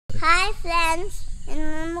Hi friends, ഇന്ന്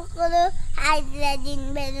നമുക്കൊരു hydrogen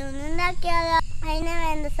balloon ഉണ്ടാക്കിയാലോ. അതിന്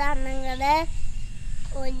വേണ്ട സാധനങ്ങള്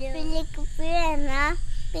ഒരു പിള്ളിക്കുപ്പി വേണം,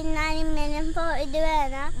 പിന്നെ അലുമിനിയം ഇത്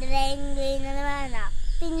വേണം, ഡ്രെയിൻ ക്ലീനർ വേണം,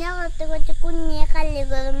 പിന്നെ കുറച്ച് കുഞ്ഞിയ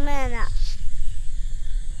കല്ലുകളും വേണം.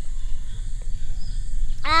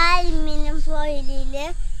 ആ അലുമിനിയം ഫോയിലില്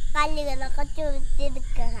കല്ലുകളൊക്കെ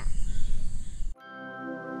ചുരുട്ടിയെടുക്കണം.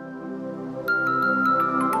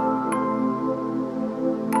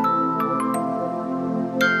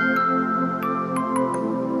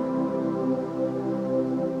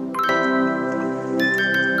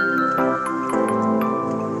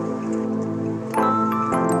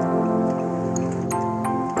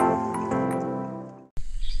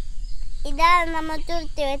 ഇതാണ് നമ്മൾ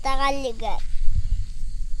ചുരുട്ടി വെച്ച കല്ലുകൾ.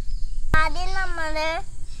 ആദ്യം നമ്മള്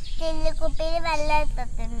ചില്ലിക്കുപ്പിയിൽ വെള്ളം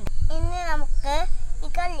എടുത്തിട്ടുണ്ട്. ഇനി നമുക്ക് ഈ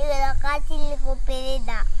കല്ലുകളൊക്കെ ആ ചില്ലിക്കുപ്പിയിൽ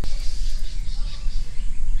ഇടാം.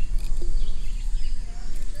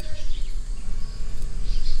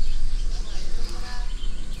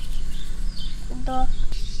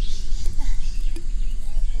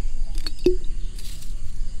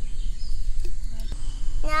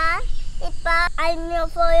 ഞാൻ ഇപ്പൊ അലുമിനിയം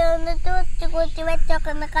ഫോയിലൊന്ന് കുത്തി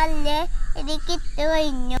വെച്ചോക്കുന്ന കല്ല് ഇതിക്ക് ഇട്ട്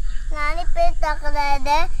കഴിഞ്ഞു. ഞാനിപ്പോ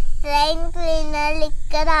ഇട്ടോക്കുന്നത് ട്രെയിൻ ക്ലീനർ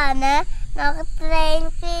ലിക്വിഡാണ്. നമുക്ക് ട്രെയിൻ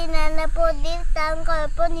ക്ലീനറിന്റെ പൊടി ഇട്ടാൻ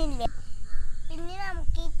കുഴപ്പമൊന്നുമില്ല. പിന്നെ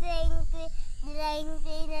നമുക്ക് ഈ ട്രെയിൻ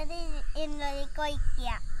ക്ലീനർ ഇതിലേക്ക് ഒഴിക്കുക.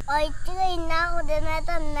 ഒഴിച്ചു കഴിഞ്ഞാൽ ഉടനെ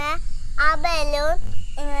തന്നെ ആ ബലൂൺ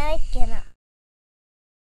ഇങ്ങനെ വെക്കണം.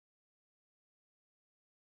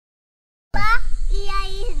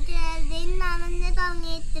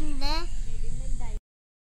 തുടങ്ങിയിട്ടുണ്ട്.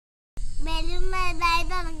 ബലൂൺ വലുതായി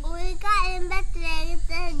തുടങ്ങി. ഒരു കാര്യം പ്രത്യേകം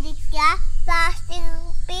ശ്രദ്ധിക്കുക, പ്ലാസ്റ്റിക്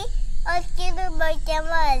കുപ്പി ഒരിക്കലും ഉപയോഗിക്കാൻ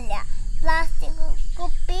പാടില്ല. പ്ലാസ്റ്റിക്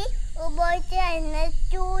കുപ്പി ഉപയോഗിച്ച് കഴിഞ്ഞാൽ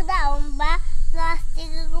ചൂടാവുമ്പോ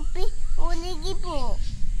പ്ലാസ്റ്റിക് കുപ്പി ഉരുകി പോവും.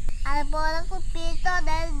 അതുപോലെ കുപ്പി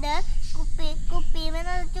തൊടരുത്, കുപ്പിയിൽ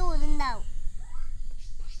നല്ല ചൂടുണ്ടാവും.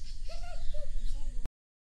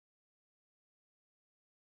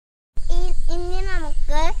 ഇനി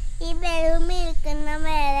നമുക്ക് ഈ ബലൂൺ ഇരിക്കുന്ന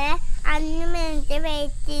വരെ 5 മിനിറ്റ്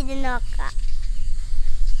വെയിറ്റ് ചെയ്ത് നോക്കാം.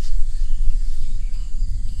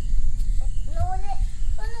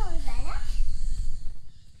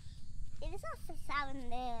 ഇത് സക്സസ്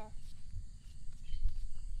ആവുന്നുണ്ട്.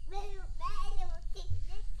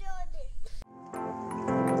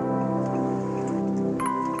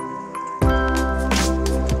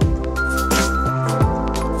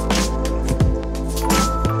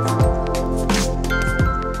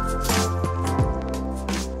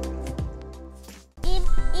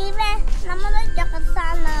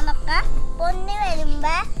 സാധനങ്ങളൊക്കെ പൊന്നി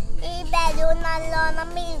വരുമ്പോ ഈ ബലൂൺ നല്ലോണം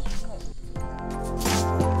മിൽക്കും.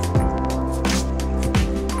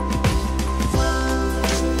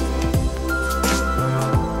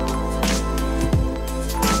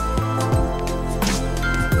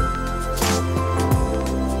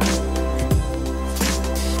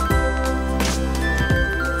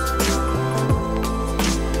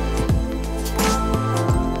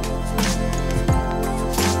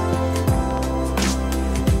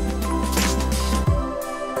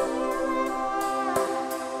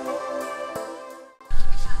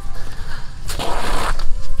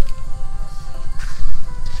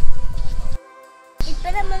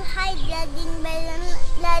 ഹൈഡ്രജൻ ബലൂൺ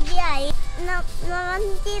റെഡിയായി.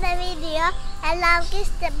 നമ്മുടെ വീഡിയോ എല്ലാവർക്കും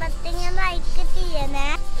ഇഷ്ടപ്പെട്ടെങ്കിൽ ലൈക്ക് ചെയ്യണേ.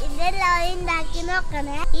 ഇതെല്ലാവരും ഉണ്ടാക്കി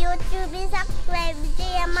നോക്കണേ. യൂട്യൂബിൽ സബ്സ്ക്രൈബ്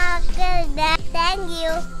ചെയ്യാൻ മറക്കരുത്. Thank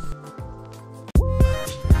you.